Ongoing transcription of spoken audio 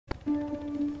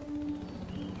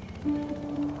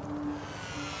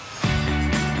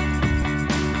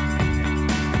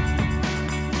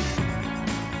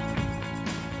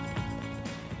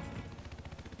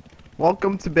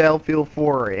Welcome to Battlefield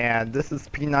 4, and this is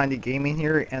P90 Gaming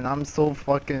here, and I'm so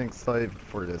fucking excited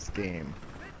for this game.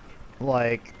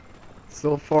 Like,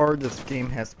 so far this game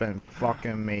has been fucking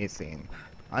amazing.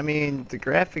 I mean, the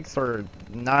graphics are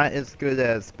not as good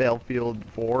as Battlefield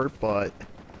 4, but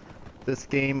this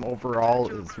game overall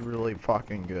is really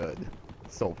fucking good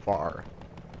so far.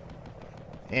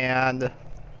 And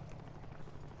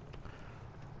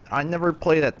I never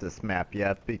played at this map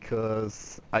yet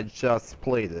because I just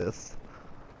played this,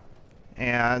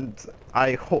 and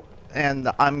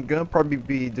I'm gonna probably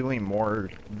be doing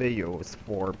more videos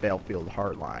for Battlefield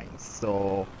Hardlines.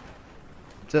 So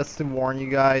just to warn you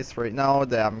guys right now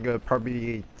that I'm gonna probably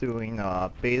be doing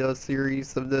a beta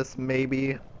series of this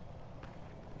maybe,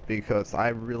 because I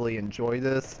really enjoy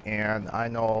this and I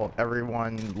know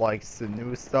everyone likes the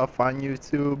new stuff on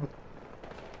YouTube,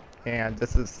 and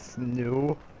this is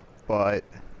new. But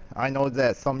I know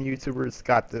that some YouTubers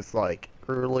got this like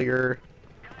earlier,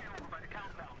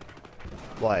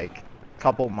 like a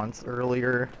couple months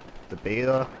earlier, the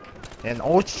beta. And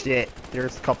oh shit,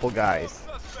 there's a couple guys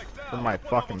for my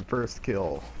fucking first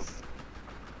kill.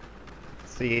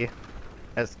 See,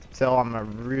 as you can tell, I'm a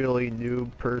really new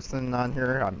person on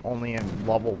here. I'm only in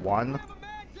level 1.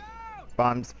 But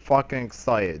I'm fucking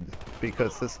excited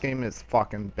because this game is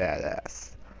fucking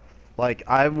badass. Like,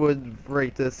 I would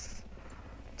rate this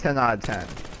 10 out of 10,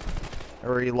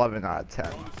 or 11 out of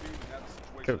 10,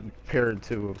 compared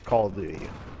to Call of Duty.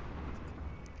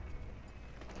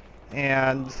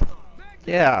 And,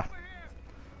 yeah,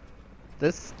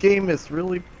 this game is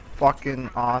really fucking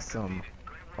awesome.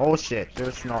 Oh shit,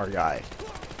 there's another guy.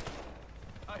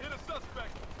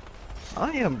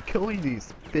 I am killing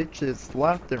these bitches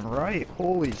left and right,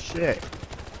 holy shit.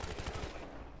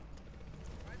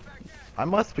 I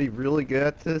must be really good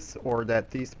at this, or that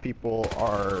these people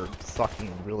are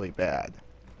sucking really bad.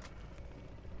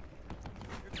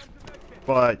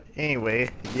 But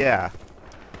anyway, yeah.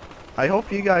 I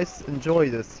hope you guys enjoy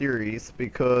this series,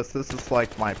 because this is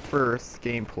like my first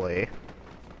gameplay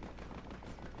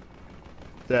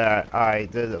that I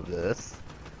did of this.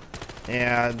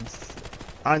 And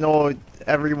I know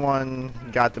everyone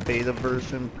got the beta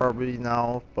version probably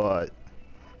now, but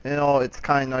you know, it's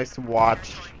kind of nice to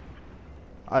watch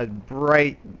a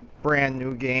bright, brand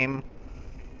new game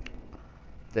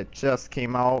that just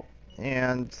came out,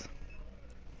 and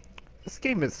this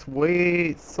game is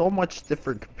so much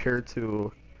different compared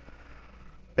to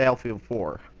Battlefield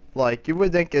 4. Like, you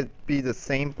would think it'd be the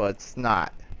same, but it's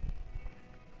not.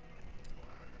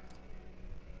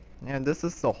 And this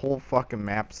is the whole fucking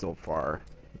map so far.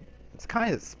 It's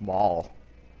kind of small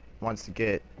once you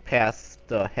get past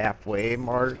the halfway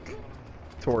mark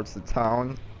towards the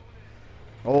town.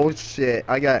 Oh shit,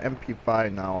 I got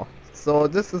MP5 now. So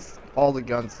this is all the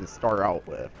guns to start out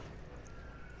with.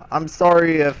 I'm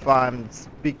sorry if I'm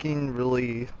speaking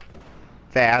really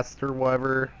fast or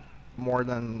whatever, more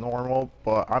than normal,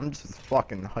 but I'm just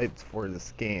fucking hyped for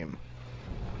this game.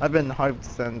 I've been hyped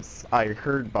since I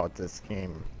heard about this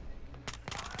game.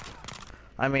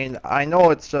 I mean, I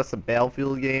know it's just a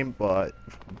Battlefield game, but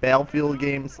Battlefield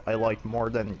games I like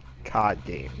more than COD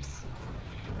games.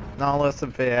 Not unless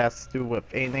if it has to do with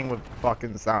anything with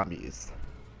fucking zombies.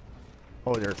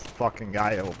 Oh, there's a fucking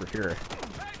guy over here.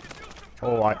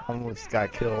 Oh, I almost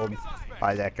got killed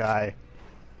by that guy.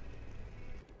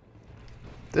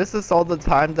 This is all the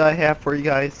time that I have for you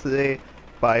guys today,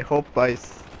 but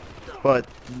but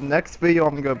next video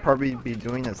I'm gonna probably be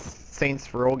doing a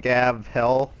Saints Row Gav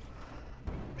Hell,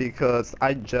 because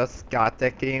I just got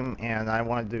that game and I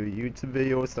want to do YouTube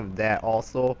videos of that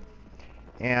also.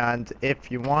 And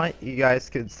if you want, you guys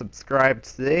could subscribe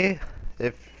today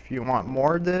if you want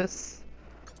more of this.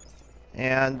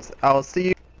 And I'll see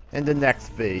you in the next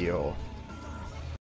video.